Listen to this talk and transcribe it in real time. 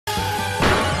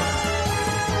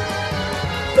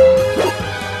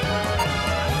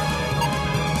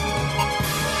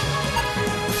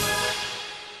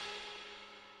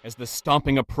As the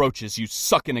stomping approaches, you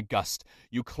suck in a gust.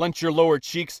 You clench your lower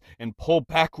cheeks and pull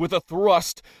back with a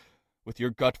thrust. With your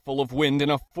gut full of wind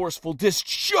and a forceful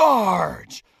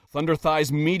discharge, Thunderthigh's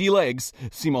meaty legs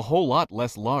seem a whole lot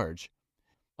less large.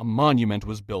 A monument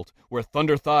was built where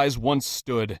Thunderthighs once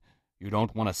stood. You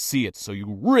don't want to see it, so you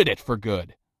rid it for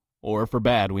good. Or for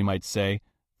bad, we might say,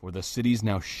 for the city's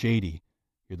now shady.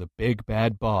 You're the big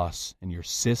bad boss, and your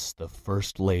sis the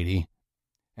first lady.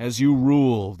 As you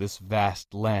rule this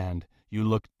vast land, you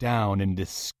look down in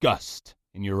disgust.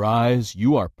 In your eyes,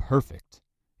 you are perfect.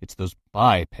 It's those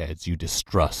bipeds you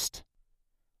distrust.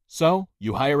 So,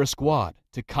 you hire a squad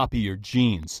to copy your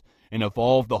genes and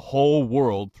evolve the whole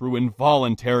world through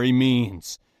involuntary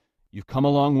means. You've come a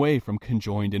long way from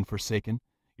conjoined and forsaken.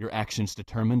 Your actions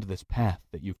determined this path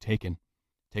that you've taken.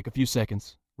 Take a few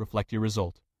seconds, reflect your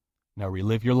result. Now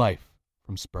relive your life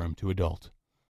from sperm to adult.